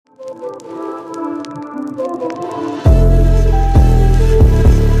Welcome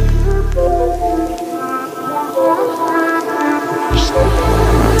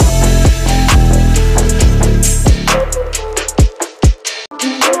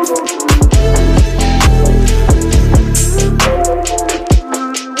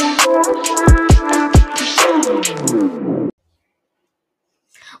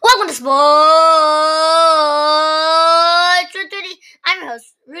to Sports with Rudy. I'm your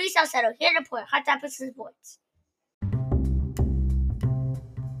host, Rudy Salcedo, here to report hot topics in sports.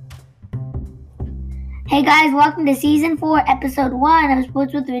 Hey guys, welcome to Season 4, Episode 1 of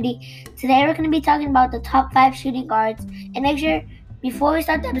Sports with Rudy. Today we're going to be talking about the top 5 shooting guards. And make sure, before we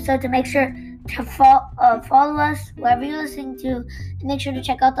start the episode, to make sure to follow us wherever you're listening to. And make sure to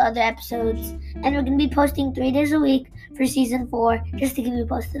check out the other episodes. And we're going to be posting 3 days a week for Season 4, just to keep you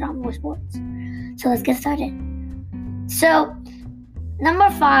posted on more sports. So let's get started. So, number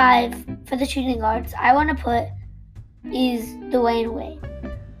 5 for the shooting guards I want to put is Dwyane Wade.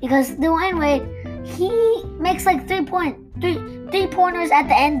 Because Dwyane Wade, he makes like 3 pointers at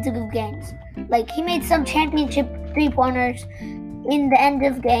the end of games. Like, he made some championship 3-pointers in the end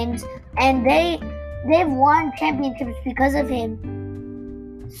of games, and they've won championships because of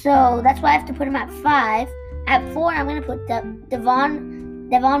him. So that's why I have to put him at 5. At 4, I'm gonna put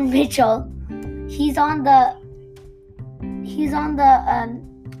Devon Mitchell. He's on the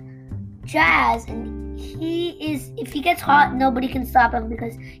Jazz, and if he gets hot, nobody can stop him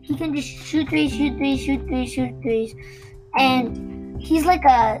because he can just shoot threes, and he's like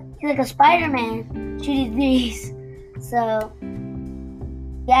a Spider-Man shooting threes. So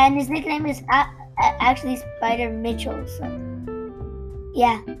yeah, and his nickname is actually Spider Mitchell. So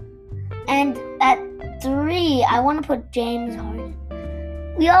yeah, and at 3, I want to put James Harden.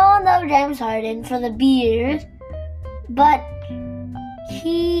 We all know James Harden for the beard, but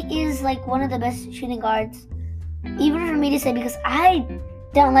he is like one of the best shooting guards, even for me to say, because I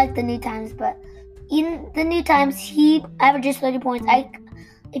don't like the New Times, but in the New Times, he averages 30 points.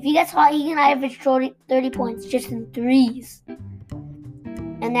 If he gets hot, he can average 30 points just in threes.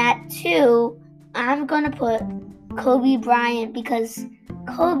 And at 2, I'm going to put Kobe Bryant, because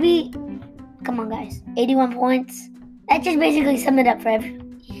Kobe, come on guys, 81 points. That just basically summed it up for everyone.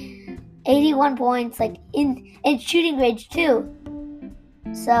 81 points, like in shooting range too.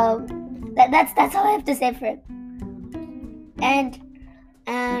 So that's all I have to say for it. And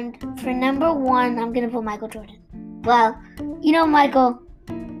for number 1, I'm gonna put Michael Jordan. Well, you know Michael,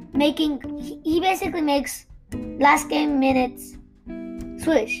 he basically makes last game minutes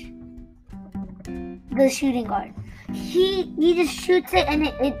swish. The shooting guard. He just shoots it and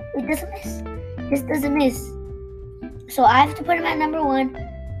it doesn't miss. Just doesn't miss. So I have to put him at number 1.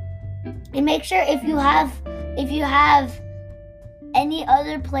 And make sure if you have any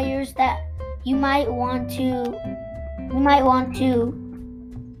other players that you might want to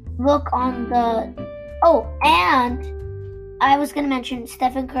look on the. Oh, and I was gonna mention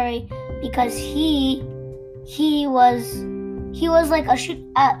Stephen Curry, because he was like a shoot.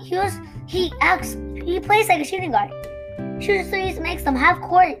 He plays like a shooting guard. Shoots threes, makes them half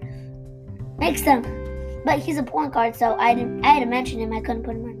court, makes them. But he's a point guard, so I had to mention him. I couldn't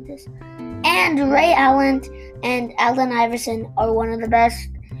put him on this. And Ray Allen and Allen Iverson are one of the best.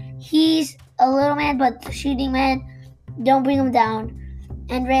 He's a little man, but the shooting man, don't bring him down.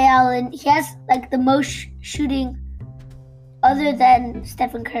 And Ray Allen, he has like the most shooting other than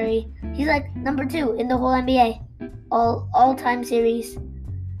Stephen Curry. He's like number 2 in the whole NBA, all-time series.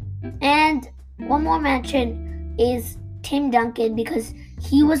 And one more mention is Tim Duncan, because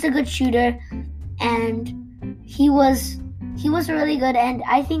he was a good shooter and he was really good, and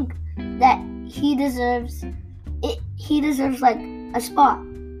I think that he deserves like a spot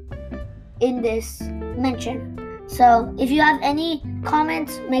in this mention. So if you have any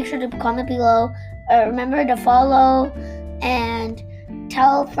comments, make sure to comment below. Remember to follow and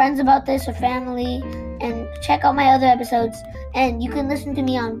tell friends about this or family, and check out my other episodes. And you can listen to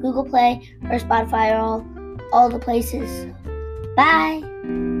me on Google Play or Spotify or all the places. Bye!